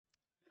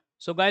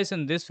So guys,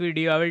 in this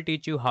video, I will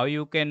teach you how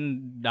you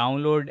can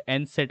download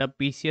and set up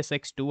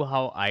PCSX2,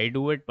 how I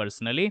do it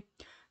personally.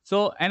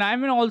 So, and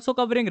I'm also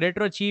covering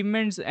retro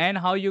achievements and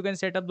how you can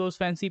set up those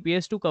fancy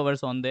PS2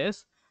 covers on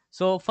this.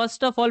 So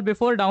first of all,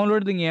 before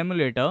downloading the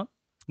emulator,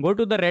 go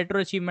to the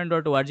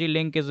retroachievement.org.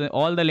 Link is,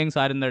 all the links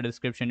are in the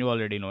description. You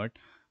already know it.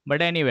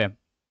 But anyway,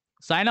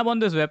 sign up on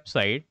this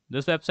website.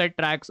 This website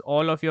tracks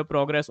all of your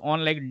progress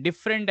on like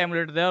different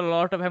emulators. There are a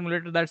lot of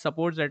emulators that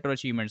supports retro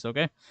achievements.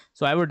 Okay,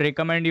 so I would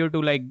recommend you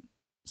to like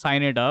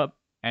sign it up,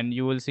 and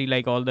you will see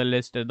like all the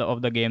list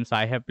of the games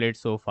I have played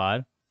so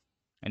far,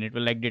 and it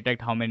will like detect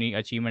how many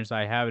achievements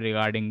I have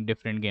regarding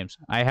different games.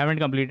 I haven't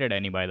completed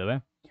any, by the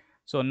way.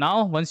 So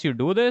now once you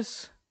do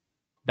this,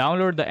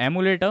 download the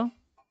emulator.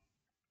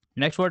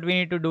 Next, what we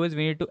need to do is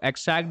we need to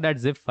extract that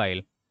zip file.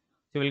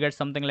 So you will get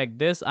something like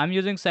this. I'm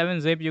using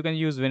 7-zip. You can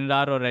use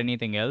WinRAR or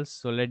anything else.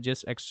 So let's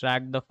just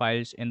extract the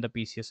files in the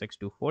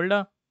PCSX2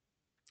 folder.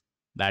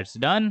 That's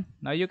done.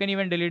 Now you can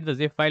even delete the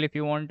zip file if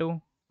you want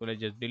to. So let's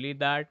just delete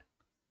that.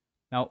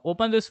 Now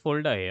open this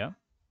folder here.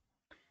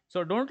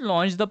 So don't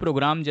launch the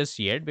program just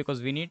yet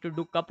because we need to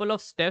do couple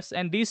of steps,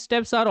 and these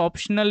steps are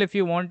optional. If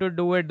you want to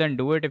do it, then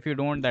do it. If you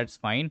don't, that's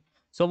fine.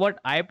 So what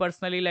I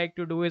personally like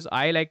to do is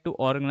I like to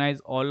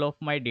organize all of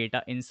my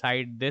data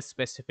inside this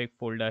specific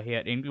folder here,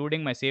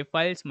 including my save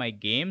files, my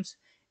games,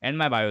 and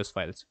my BIOS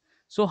files.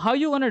 So how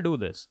you gonna do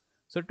this?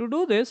 So to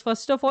do this,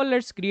 first of all,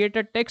 let's create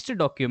a text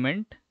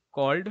document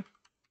called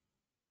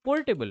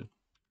portable.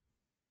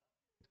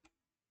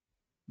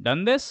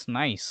 Done this?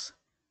 Nice.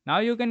 Now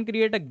you can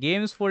create a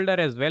games folder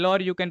as well, or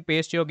you can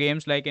paste your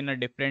games like in a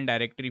different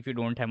directory if you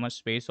don't have much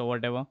space or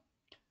whatever.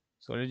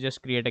 So let's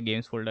just create a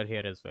games folder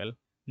here as well.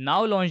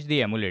 Now launch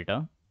the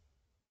emulator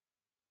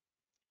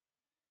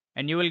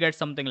and you will get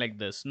something like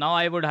this. Now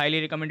I would highly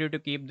recommend you to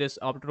keep this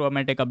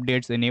automatic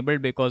updates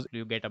enabled because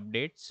you get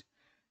updates.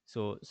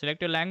 So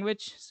select your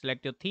language,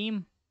 select your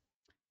theme,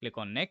 click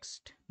on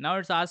next. Now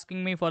it's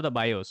asking me for the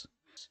BIOS.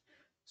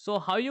 So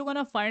how you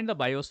gonna find the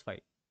BIOS file?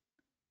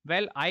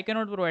 Well, I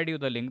cannot provide you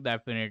the link,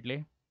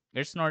 definitely.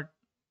 It's not,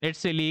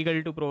 it's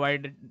illegal to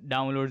provide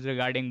downloads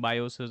regarding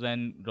BIOSes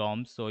and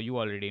ROMs, so you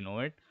already know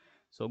it.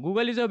 So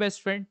Google is your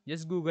best friend.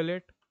 Just Google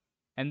it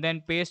and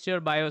then paste your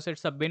BIOS.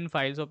 It's a bin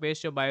file, so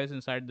paste your BIOS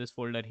inside this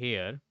folder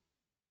here.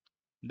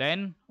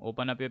 Then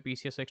open up your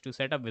PCSX2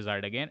 setup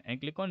wizard again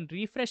and click on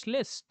refresh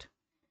list.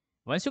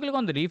 Once you click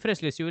on the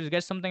refresh list, you will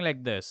get something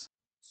like this.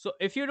 So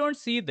if you don't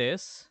see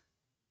this,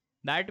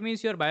 that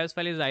means your BIOS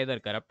file is either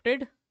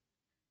corrupted,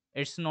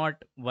 it's not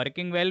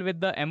working well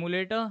with the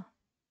emulator.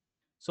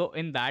 So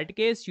in that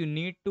case, you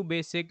need to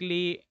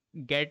basically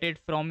get it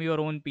from your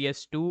own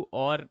PS2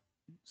 or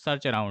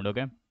search around.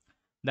 Okay,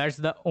 that's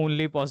the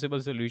only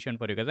possible solution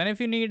for you guys. And if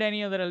you need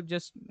any other help,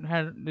 just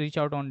reach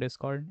out on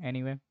Discord.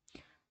 Anyway,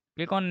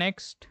 click on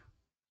next.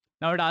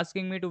 Now it's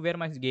asking me to where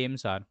my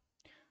games are.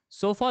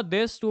 So for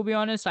this, to be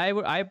honest,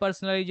 I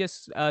personally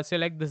just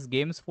select this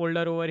games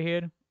folder over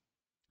here.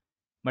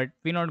 But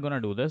we're not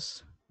gonna do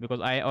this because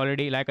I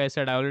already, like I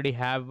said, I already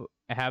have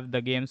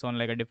the games on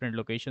like a different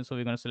location. So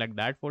we're gonna select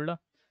that folder.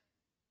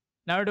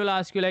 Now it will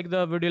ask you like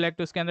would you like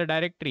to scan the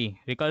directory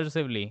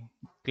recursively?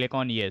 Click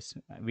on yes.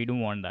 We do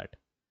want that.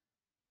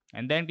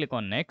 And then click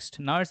on next.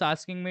 Now it's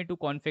asking me to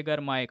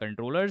configure my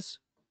controllers.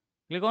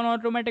 Click on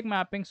automatic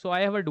mapping. So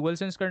I have a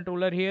DualSense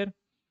controller here.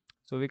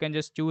 So we can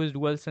just choose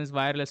DualSense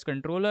wireless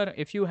controller.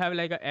 If you have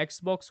like a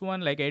Xbox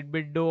One, like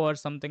 8-bit do or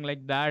something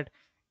like that,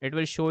 it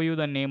will show you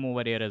the name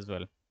over here as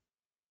well.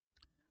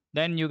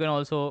 Then you can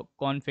also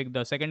configure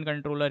the second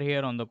controller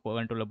here on the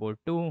controller board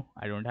 2.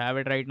 I don't have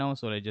it right now,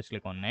 so let's just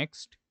click on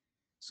next.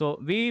 So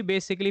we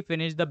basically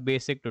finished the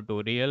basic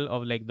tutorial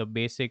of like the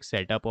basic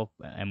setup of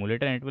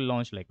emulator, and it will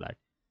launch like that.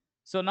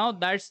 So now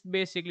that's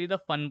basically the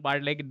fun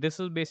part. Like this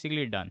is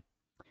basically done.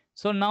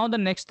 So now the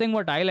next thing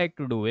what I like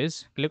to do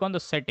is click on the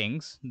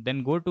settings,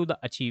 then go to the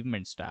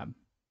achievements tab.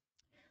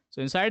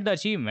 So inside the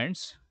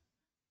achievements,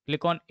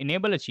 click on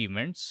enable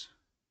achievements.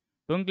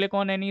 Don't click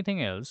on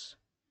anything else.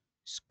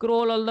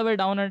 Scroll all the way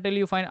down until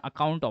you find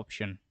account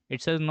option.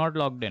 It says not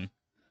logged in.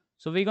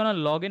 So we're gonna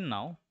log in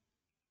now.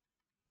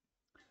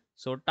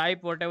 So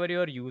type whatever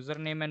your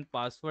username and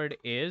password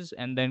is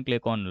and then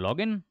click on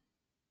login.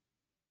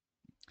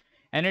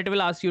 And it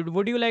will ask you,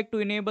 would you like to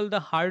enable the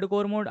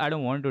hardcore mode? I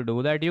don't want to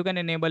do that. You can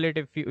enable it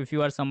if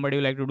you are somebody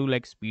who like to do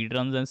like speed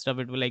runs and stuff.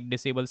 It will like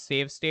disable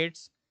save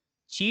states,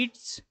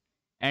 cheats,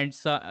 and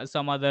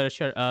some other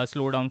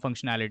slowdown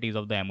functionalities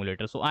of the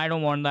emulator. So I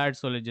don't want that.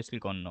 So let's just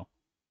click on no.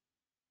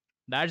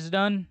 That's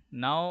done.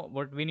 Now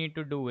what we need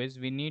to do is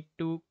we need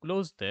to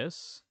close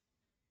this.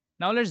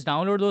 Now let's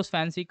download those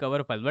fancy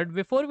cover files. But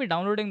before we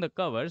downloading the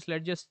covers,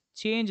 let's just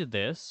change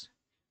this.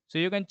 So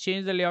you can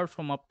change the layout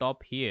from up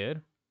top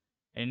here.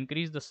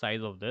 Increase the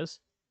size of this.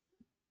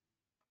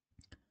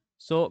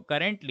 So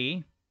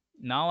currently,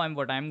 now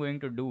what I'm going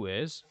to do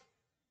is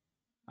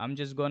I'm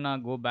just gonna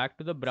go back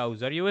to the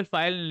browser. You will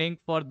find a link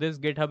for this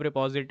GitHub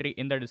repository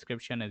in the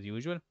description as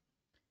usual.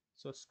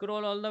 So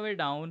scroll all the way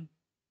down.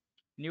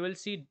 You will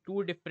see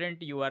two different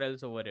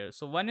URLs over here.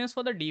 So one is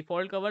for the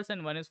default covers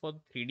and one is for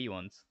the 3D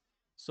ones.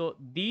 So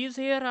these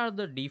here are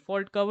the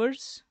default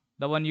covers,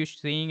 the one you're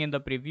seeing in the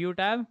preview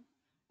tab.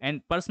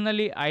 And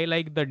personally, I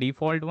like the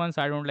default ones.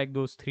 I don't like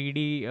those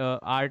 3D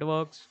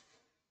artworks.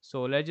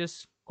 So let's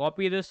just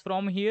copy this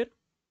from here.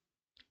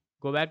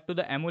 Go back to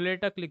the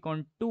emulator, click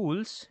on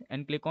tools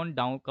and click on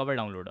cover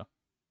downloader.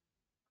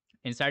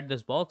 Inside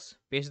this box,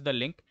 paste the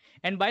link.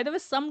 And by the way,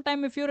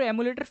 sometime if your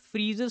emulator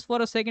freezes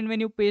for a second when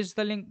you paste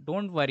the link,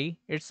 don't worry.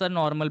 It's a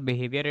normal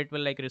behavior. It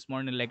will like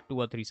respond in like 2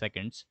 or 3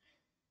 seconds.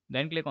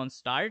 Then click on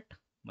start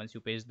once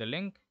you paste the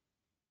link.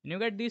 And you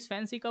get these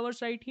fancy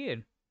covers right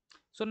here.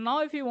 So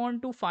now if you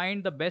want to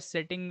find the best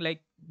setting,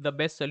 like the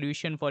best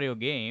solution for your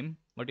game,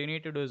 what you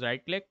need to do is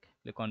right click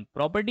on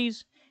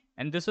properties.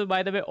 And this will,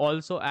 by the way,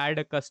 also add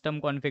a custom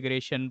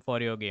configuration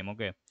for your game.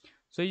 Okay.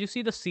 So you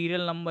see the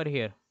serial number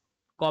here.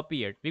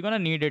 Copy it. We're gonna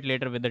need it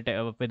later with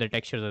the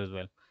textures as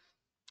well.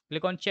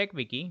 Click on check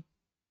wiki.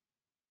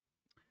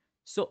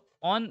 So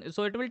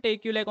it will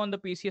take you like on the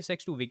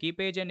PCSX2 wiki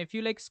page, and if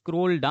you like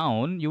scroll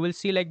down, you will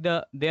see like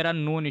there are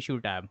known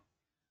issue tab.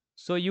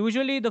 So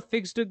usually the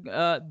fixed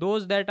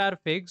those that are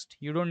fixed,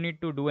 you don't need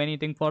to do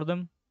anything for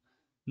them.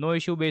 No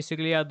issue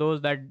basically are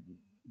those that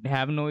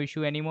have no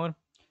issue anymore.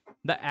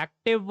 The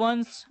active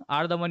ones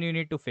are the one you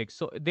need to fix.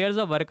 So there's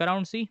a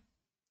workaround. See.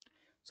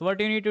 So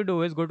what you need to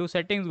do is go to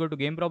settings, go to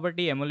game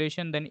property,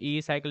 emulation, then EE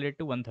cycle rate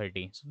to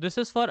 130. So this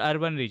is for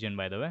urban region,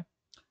 by the way.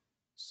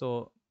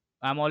 So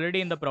I'm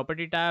already in the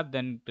property tab,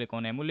 then click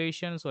on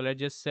emulation. So let's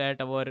just set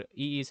our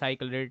EE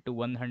cycle rate to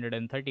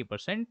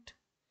 130%.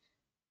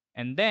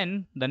 And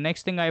then the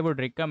next thing I would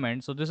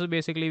recommend, so this is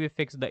basically we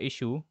fix the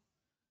issue.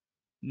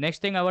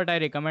 Next thing what I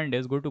recommend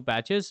is go to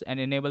patches and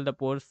enable the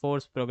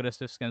force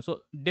progressive scan.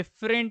 So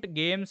different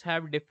games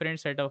have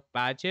different set of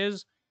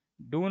patches.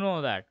 Do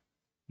know that.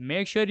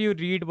 Make sure you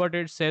read what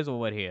it says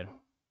over here.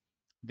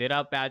 There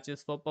are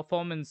patches for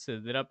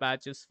performances. There are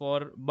patches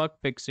for bug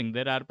fixing.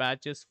 There are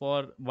patches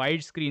for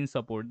widescreen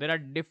support. There are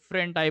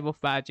different type of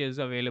patches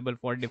available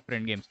for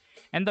different games.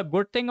 And the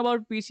good thing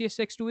about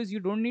PCSX2 is you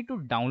don't need to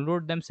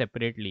download them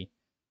separately.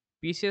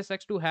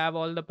 PCSX2 have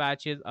all the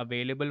patches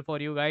available for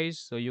you guys.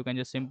 So you can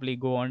just simply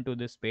go onto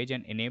this page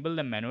and enable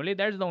them manually.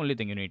 That's the only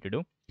thing you need to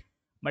do.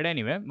 But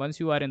anyway, once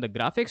you are in the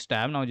graphics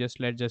tab, now let's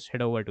just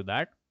head over to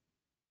that.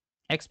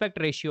 Aspect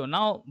ratio.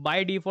 Now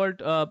by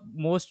default,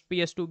 most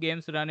PS2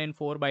 games run in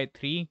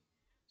 4:3.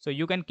 So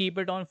you can keep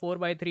it on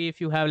 4:3 if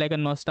you have like a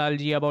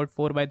nostalgia about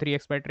 4:3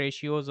 aspect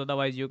ratios.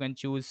 Otherwise, you can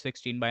choose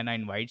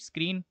 16:9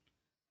 widescreen.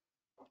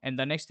 And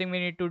the next thing we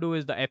need to do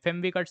is the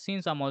FMV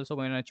cutscenes. I'm also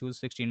going to choose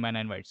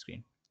 16:9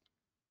 widescreen.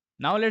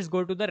 Now let's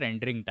go to the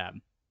rendering tab.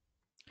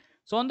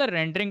 So on the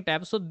rendering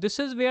tab, so this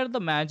is where the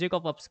magic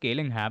of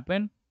upscaling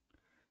happen.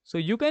 So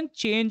you can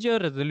change your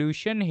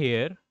resolution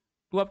here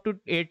to up to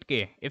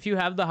 8K. If you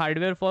have the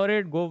hardware for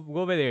it, go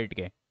with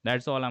 8K.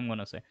 That's all I'm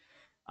gonna say.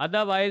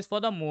 Otherwise,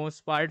 for the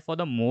most part, for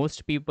the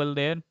most people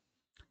there,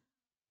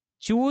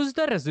 choose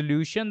the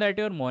resolution that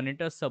your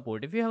monitors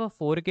support. If you have a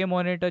 4K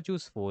monitor,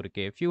 choose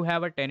 4K. If you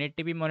have a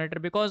 1080p monitor,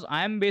 because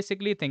I'm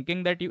basically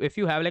thinking that if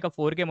you have like a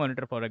 4K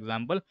monitor, for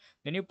example,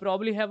 then you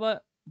probably have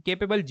a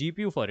capable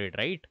GPU for it,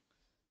 right?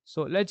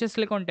 So let's just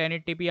click on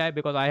 1080p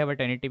because I have a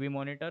 1080p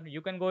monitor.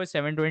 You can go with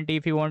 720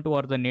 if you want to,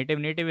 or the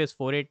native is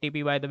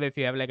 480p. By the way, if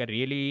you have like a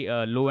really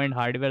low-end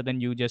hardware,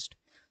 then you just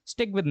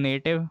stick with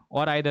native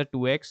or either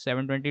 2x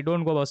 720.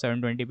 Don't go above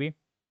 720p.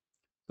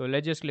 So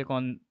let's just click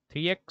on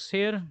 3x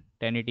here,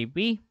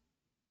 1080p.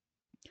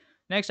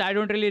 Next, I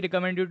don't really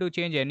recommend you to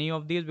change any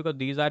of these because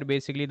these are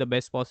basically the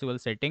best possible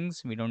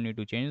settings. We don't need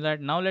to change that.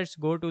 Now let's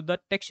go to the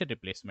texture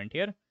replacement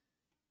here.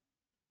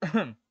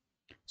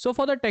 So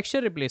for the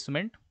texture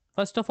replacement,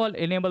 first of all,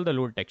 enable the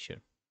load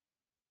texture.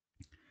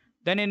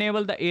 Then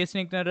enable the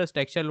asynchronous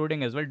texture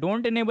loading as well.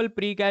 Don't enable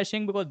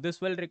pre-caching because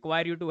this will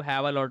require you to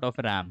have a lot of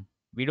RAM.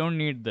 We don't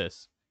need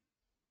this.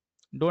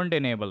 Don't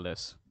enable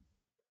this.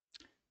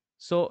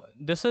 So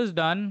this is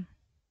done.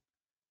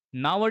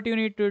 Now what you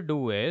need to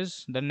do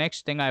is, the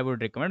next thing I would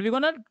recommend, we're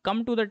gonna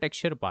come to the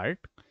texture part.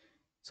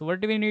 So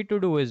what we need to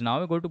do is now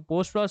we go to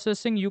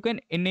post-processing. You can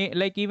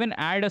even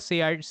add a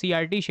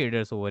CRT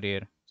shaders over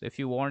here. So if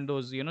you want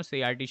those,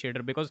 CRT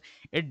shader, because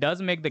it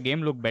does make the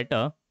game look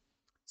better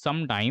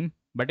sometime.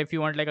 But if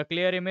you want like a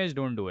clear image,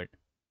 don't do it.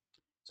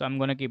 So I'm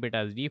gonna keep it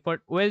as default.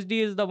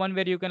 OSD is the one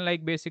where you can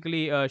like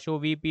basically show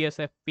VPS,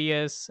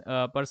 FPS,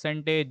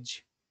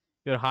 percentage,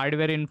 your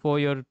hardware info,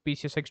 your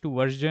PCSX2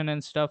 version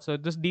and stuff. So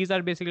these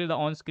are basically the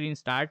on-screen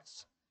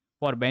stats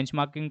for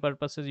benchmarking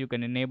purposes. You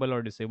can enable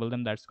or disable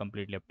them. That's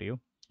completely up to you.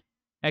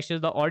 Next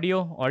is the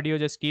audio. Audio,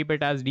 just keep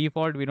it as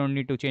default. We don't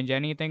need to change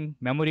anything.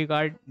 Memory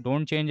card,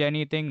 don't change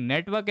anything.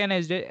 Network and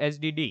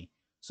SDD.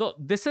 So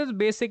this is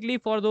basically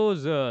for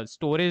those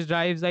storage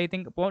drives, I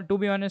think. To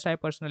be honest, I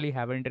personally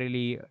haven't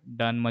really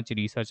done much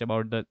research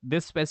about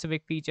this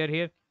specific feature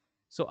here.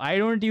 So I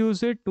don't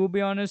use it, to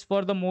be honest.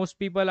 For the most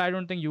people, I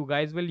don't think you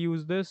guys will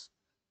use this.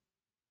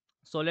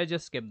 So let's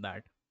just skip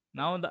that.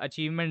 Now the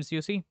achievements,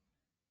 you see.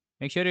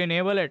 Make sure you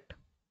enable it.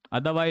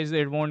 Otherwise,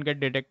 it won't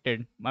get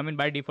detected. I mean,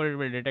 by default, it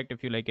will detect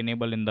if you like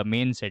enable in the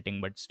main setting.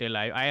 But still,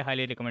 I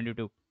highly recommend you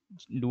to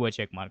do a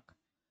check mark.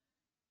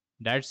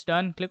 That's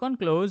done. Click on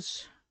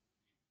close.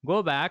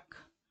 Go back.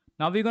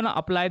 Now we're gonna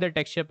apply the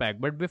texture pack.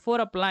 But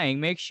before applying,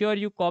 make sure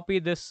you copy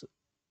this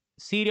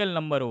serial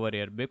number over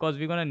here because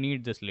we're gonna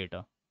need this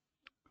later.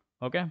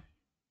 Okay.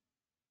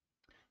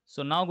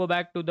 So now go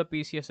back to the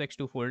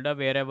PCSX2 folder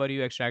wherever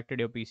you extracted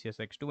your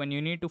PCSX2, and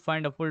you need to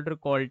find a folder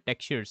called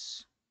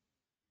textures.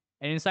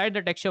 And inside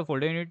the texture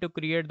folder, you need to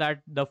create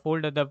the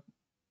folder, the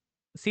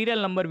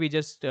serial number we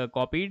just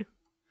copied.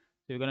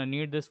 So you're gonna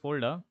need this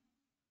folder.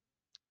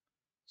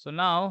 So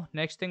now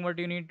next thing what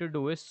you need to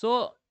do is,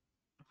 so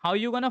how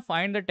you gonna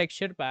find the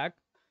texture pack?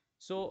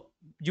 So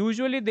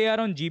usually they are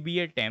on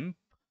GBA temp,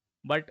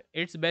 but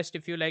it's best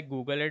if you like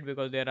Google it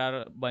because there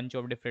are a bunch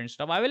of different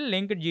stuff. I will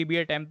link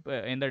GBA temp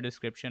in the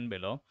description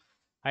below.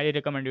 Highly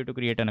recommend you to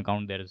create an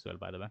account there as well,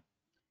 by the way.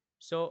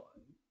 So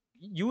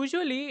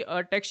usually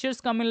textures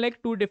come in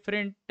like two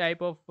different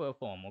type of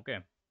form. Okay,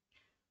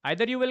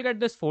 either you will get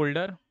this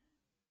folder,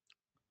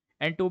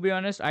 and to be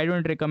honest, I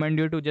don't recommend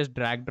you to just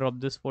drag drop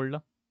this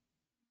folder.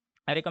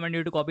 I recommend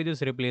you to copy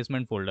this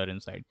replacement folder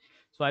inside.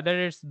 So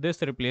either it's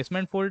this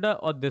replacement folder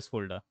or this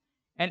folder.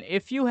 And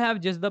if you have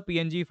just the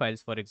PNG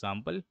files, for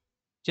example,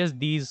 just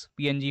these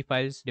PNG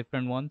files,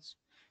 different ones,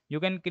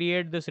 you can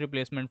create this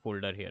replacement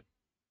folder here.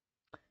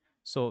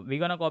 So we're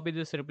gonna copy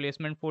this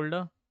replacement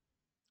folder.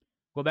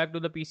 Go back to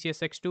the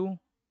PCSX2,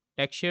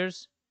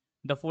 textures,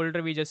 the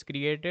folder we just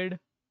created,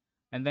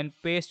 and then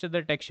paste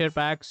the texture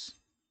packs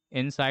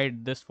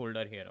inside this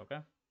folder here. Okay.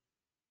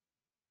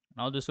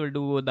 Now this will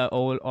do the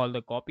all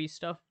the copy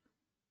stuff.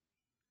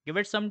 Give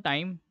it some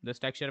time. This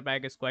texture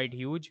pack is quite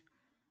huge.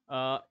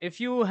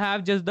 If you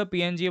have just the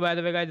PNG, by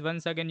the way, guys,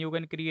 once again, you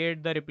can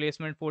create the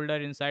replacement folder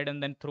inside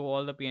and then throw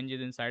all the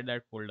PNGs inside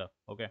that folder.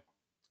 Okay.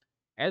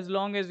 As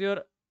long as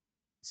your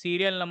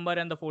serial number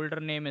and the folder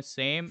name is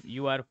same,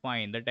 you are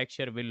fine. The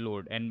texture will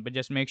load, and but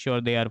just make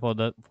sure they are for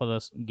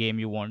the game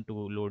you want to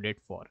load it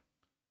for.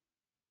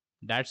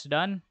 That's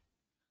done.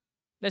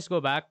 Let's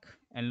go back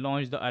and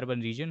launch the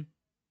urban region.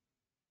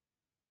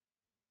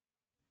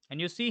 And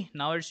you see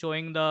now it's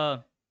showing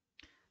the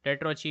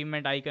retro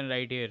achievement icon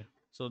right here.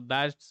 So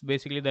that's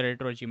basically the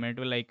retro achievement.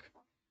 It will like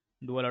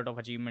do a lot of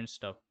achievement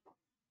stuff.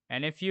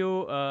 And if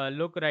you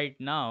look right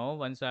now,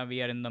 once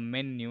we are in the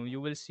menu, you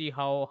will see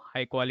how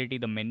high quality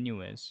the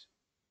menu is.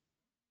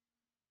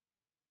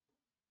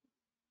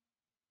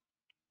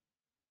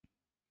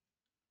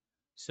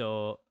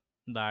 So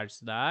that's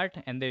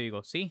that. And there you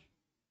go. See,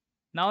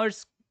 now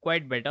it's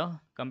quite better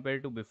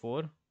compared to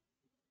before.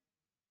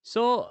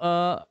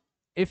 So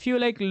if you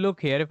like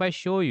look here, if I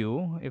show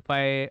you, if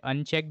I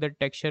uncheck the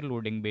texture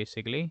loading,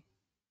 basically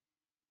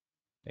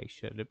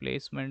texture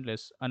replacement,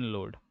 let's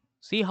unload.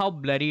 See how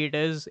blurry it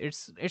is.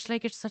 It's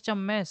like it's such a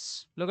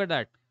mess. Look at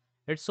that.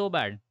 It's so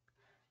bad.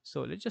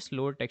 So let's just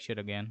load texture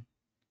again.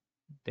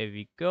 There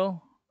we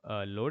go.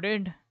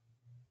 Loaded.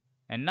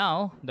 And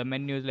now the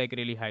menu is like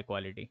really high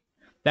quality.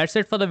 That's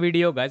it for the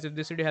video, guys. If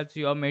this video helps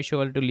you out, make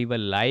sure to leave a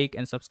like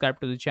and subscribe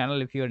to the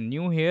channel if you're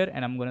new here,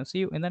 and I'm gonna see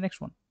you in the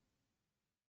next one.